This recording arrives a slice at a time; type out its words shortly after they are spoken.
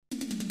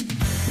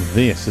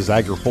This is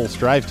AgriPulse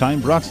Drive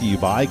Time, brought to you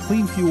by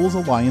Clean Fuels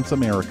Alliance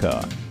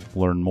America.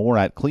 Learn more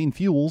at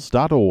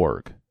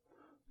cleanfuels.org.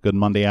 Good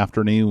Monday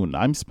afternoon.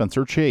 I'm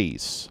Spencer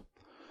Chase.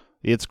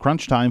 It's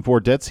crunch time for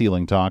debt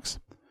ceiling talks.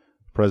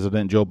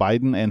 President Joe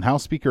Biden and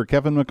House Speaker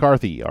Kevin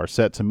McCarthy are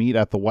set to meet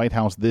at the White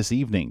House this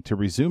evening to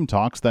resume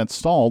talks that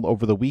stalled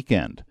over the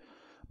weekend.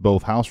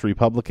 Both House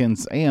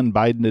Republicans and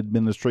Biden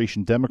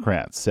administration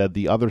Democrats said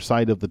the other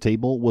side of the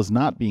table was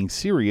not being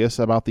serious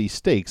about the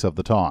stakes of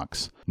the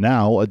talks.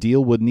 Now, a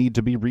deal would need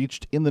to be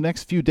reached in the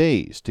next few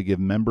days to give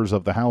members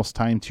of the House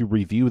time to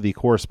review the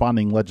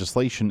corresponding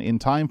legislation in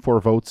time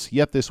for votes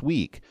yet this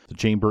week. The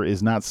chamber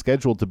is not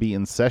scheduled to be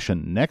in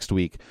session next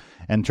week,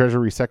 and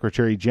Treasury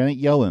Secretary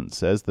Janet Yellen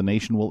says the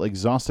nation will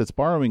exhaust its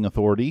borrowing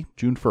authority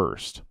June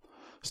 1st.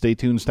 Stay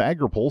tuned to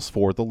AgriPulse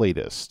for the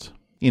latest.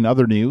 In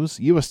other news,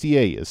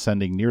 USDA is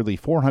sending nearly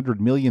 $400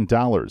 million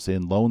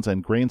in loans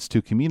and grants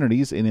to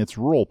communities in its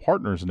Rural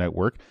Partners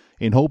Network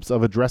in hopes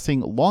of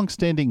addressing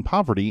long-standing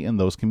poverty in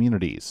those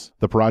communities.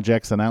 The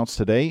projects announced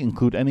today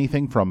include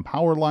anything from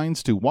power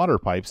lines to water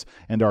pipes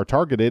and are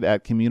targeted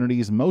at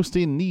communities most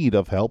in need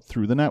of help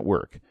through the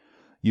network.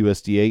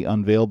 USDA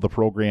unveiled the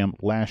program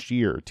last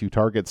year to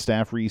target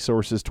staff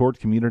resources toward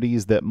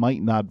communities that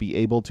might not be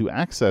able to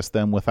access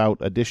them without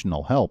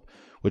additional help,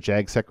 which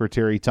Ag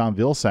Secretary Tom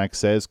Vilsack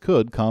says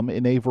could come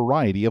in a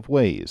variety of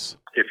ways.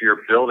 If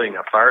you're building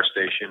a fire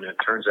station and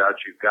it turns out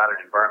you've got an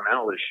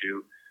environmental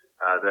issue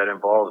that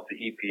involves the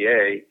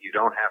EPA, you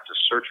don't have to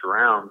search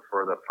around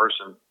for the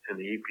person in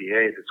the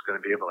EPA that's going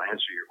to be able to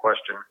answer your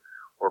question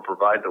or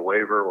provide the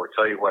waiver or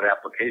tell you what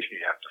application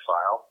you have to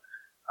file.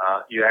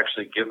 You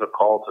actually give a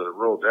call to the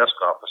rural desk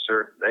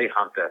officer, they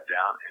hunt that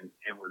down,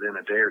 and within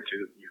a day or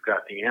two, you've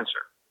got the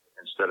answer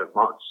instead of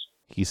months.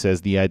 He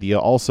says the idea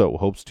also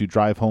hopes to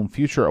drive home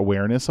future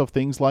awareness of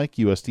things like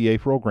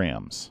USDA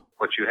programs.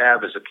 What you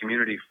have is a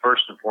community,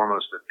 first and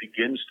foremost, that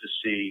begins to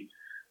see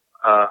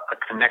a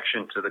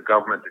connection to the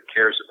government that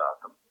cares about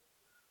them.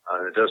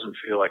 It doesn't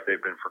feel like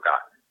they've been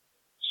forgotten.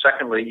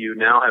 Secondly, you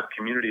now have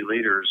community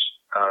leaders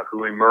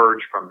who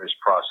emerge from this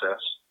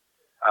process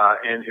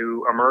and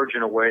who emerge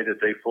in a way that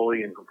they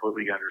fully and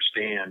completely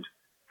understand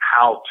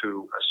how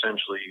to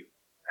essentially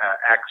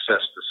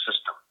access the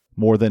system.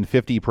 More than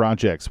 50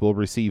 projects will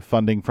receive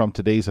funding from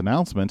today's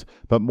announcement,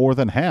 but more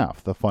than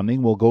half the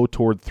funding will go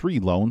toward 3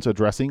 loans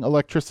addressing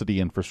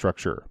electricity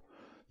infrastructure.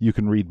 You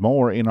can read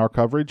more in our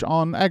coverage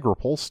on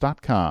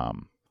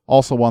agripulse.com.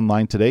 Also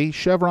online today,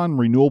 Chevron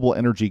Renewable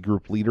Energy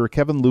Group leader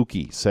Kevin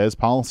Lukey says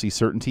policy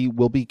certainty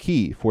will be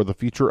key for the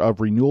future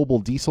of renewable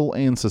diesel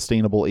and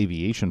sustainable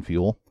aviation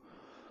fuel.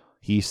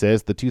 He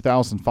says the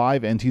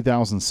 2005 and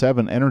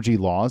 2007 energy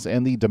laws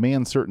and the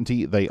demand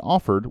certainty they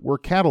offered were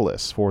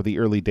catalysts for the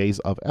early days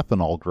of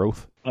ethanol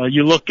growth.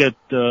 You look at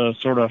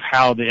sort of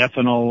how the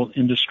ethanol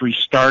industry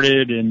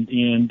started and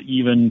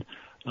even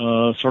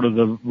sort of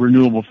the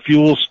renewable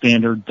fuel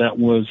standard that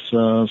was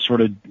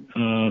started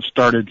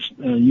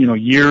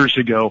years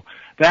ago.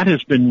 That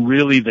has been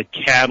really the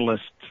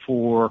catalyst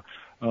for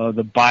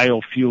the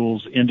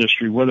biofuels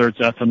industry, whether it's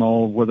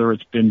ethanol, whether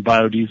it's been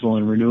biodiesel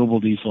and renewable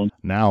diesel.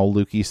 Now,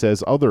 Lukey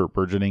says other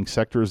burgeoning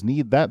sectors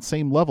need that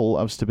same level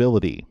of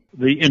stability.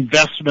 The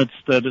investments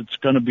that it's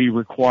going to be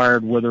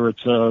required, whether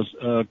it's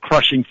a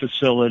crushing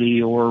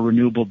facility or a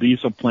renewable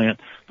diesel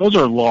plant, those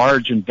are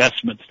large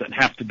investments that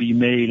have to be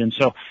made. And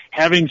so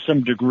having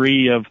some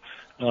degree of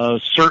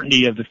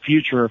certainty of the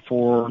future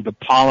for the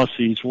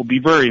policies will be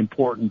very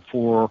important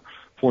for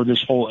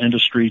this whole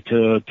industry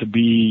to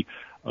be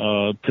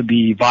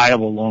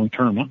viable long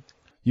term.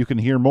 You can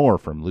hear more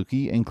from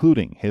Lukey,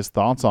 including his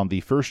thoughts on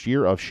the first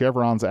year of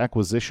Chevron's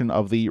acquisition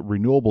of the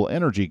Renewable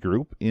Energy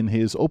Group, in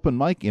his open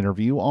mic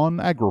interview on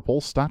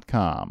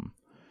agripulse.com.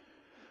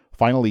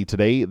 Finally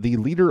today, the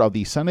leader of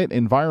the Senate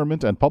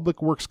Environment and Public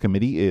Works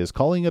Committee is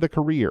calling it a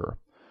career.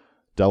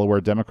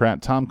 Delaware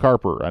Democrat Tom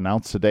Carper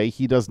announced today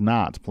he does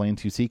not plan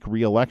to seek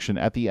re-election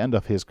at the end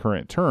of his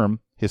current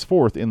term, his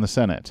 4th in the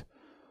Senate.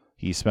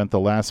 He spent the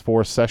last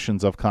 4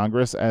 sessions of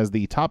Congress as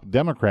the top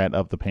Democrat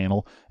of the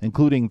panel,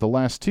 including the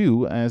last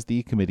 2 as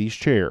the committee's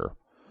chair.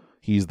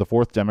 He's the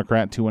 4th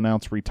Democrat to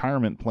announce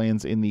retirement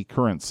plans in the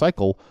current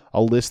cycle,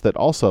 a list that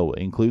also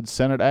includes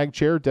Senate Ag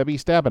Chair Debbie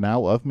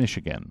Stabenow of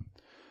Michigan.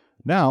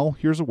 Now,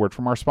 here's a word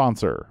from our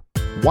sponsor.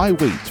 Why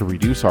wait to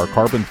reduce our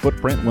carbon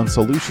footprint when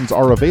solutions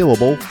are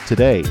available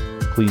today?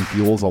 Clean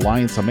Fuels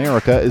Alliance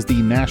America is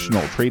the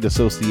national trade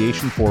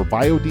association for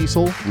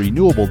biodiesel,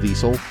 renewable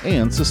diesel,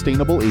 and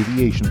sustainable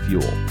aviation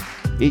fuel.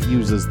 It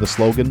uses the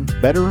slogan,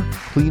 Better,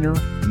 Cleaner,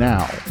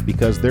 Now,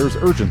 because there's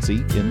urgency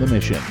in the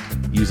mission.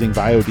 Using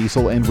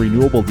biodiesel and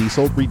renewable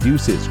diesel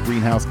reduces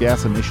greenhouse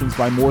gas emissions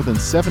by more than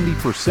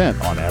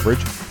 70% on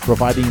average,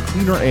 providing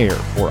cleaner air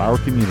for our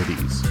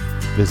communities.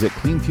 Visit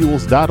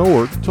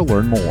cleanfuels.org to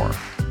learn more.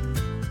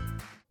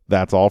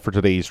 That's all for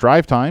today's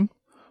Drive Time.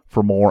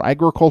 For more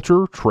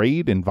agriculture,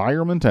 trade,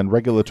 environment, and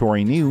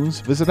regulatory news,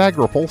 visit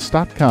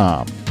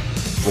agripulse.com.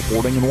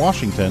 Reporting in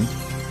Washington,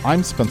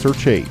 I'm Spencer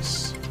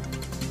Chase.